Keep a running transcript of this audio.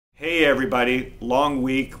Hey everybody, long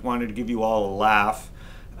week. Wanted to give you all a laugh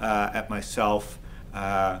at myself.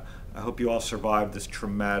 I hope you all survived this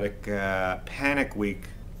traumatic panic week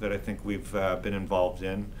that I think we've been involved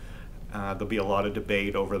in. There'll be a lot of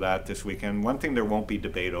debate over that this weekend. One thing there won't be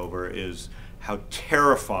debate over is how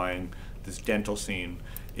terrifying this dental scene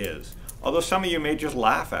is. Although some of you may just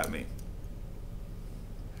laugh at me.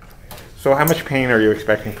 So how much pain are you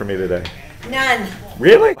expecting from me today? None.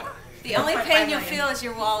 Really? The only pain you'll feel is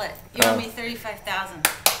your wallet. You owe me $35,000.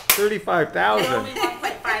 $35,000. You owe me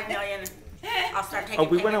 $1.5 million. I'll start taking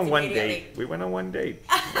We went on one immediately. date. We went on one date.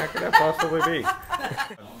 How could that possibly be?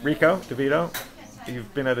 Rico DeVito,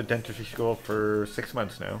 you've been at a dentistry school for 6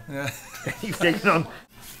 months now. Yeah. You've taken on.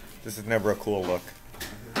 This is never a cool look.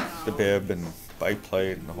 The bib and bite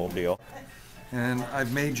plate and the whole deal. And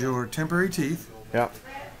I've made your temporary teeth Yeah.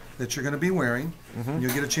 that you're going to be wearing.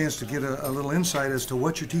 You'll get a chance to get a little insight as to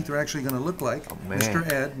what your teeth are actually going to look like. Oh, man.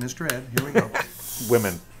 Mr. Ed, here we go.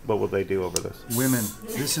 Women, what will they do over this? Women,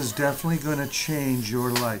 this is definitely going to change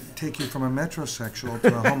your life. Take you from a metrosexual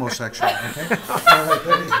to a homosexual, okay? All right,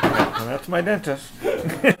 ready? Well, that's my dentist. All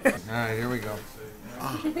right, here we go.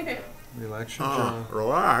 Relax your jaw.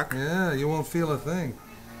 Relax. Yeah, you won't feel a thing.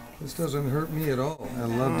 This doesn't hurt me at all. I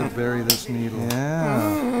love to bury this needle.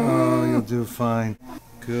 Yeah. Oh, you'll do fine.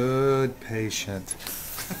 Good patient.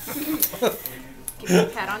 Give me a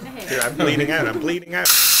pat on the head. Here, I'm bleeding out. I'm bleeding out.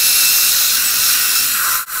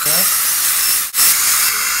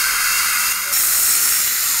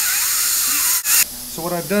 So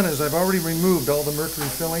what I've done is I've already removed all the mercury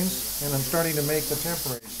fillings, and I'm starting to make the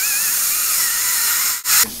temporary.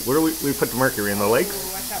 Where do we put the mercury in the lakes?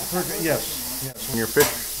 Yes, yes. In your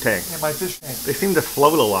fish tank. In my fish tank. They seem to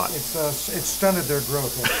float a lot. It's stunted their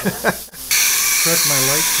growth. Correct my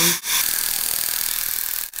light, please.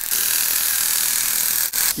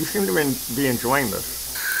 You seem to be enjoying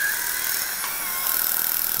this.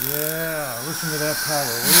 Yeah, listen to that power.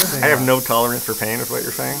 Really? I have no tolerance for pain, is what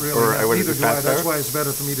you're saying? Really, Or I would have neither just do I. passed That's out? why it's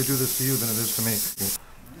better for me to do this to you than it is to me.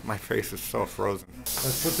 My face is so frozen.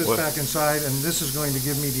 Let's put this back inside, and this is going to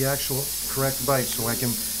give me the actual correct bite so I can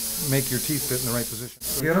make your teeth fit in the right position.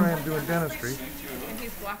 So here I am doing dentistry. And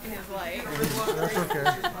he's blocking his light. That's okay.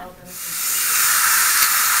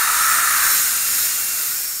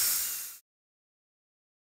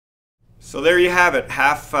 So there you have it,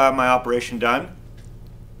 half my operation done.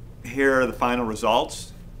 Here are the final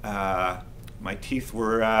results. My teeth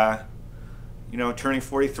were, turning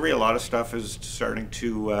 43. A lot of stuff is starting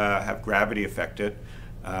to have gravity affected.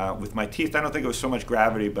 With my teeth, I don't think it was so much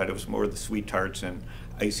gravity, but it was more the sweet tarts and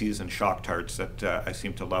ices and shock tarts that I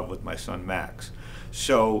seem to love with my son Max.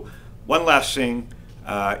 So one last thing,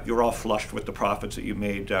 you're all flushed with the profits that you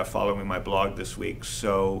made following my blog this week,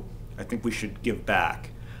 so I think we should give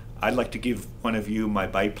back. I'd like to give one of you my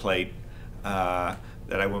bite plate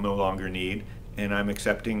that I will no longer need, and I'm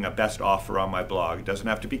accepting a best offer on my blog. It doesn't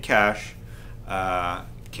have to be cash,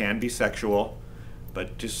 can be sexual,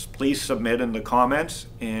 but just please submit in the comments,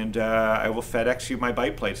 and I will FedEx you my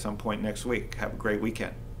bite plate some point next week. Have a great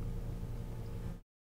weekend.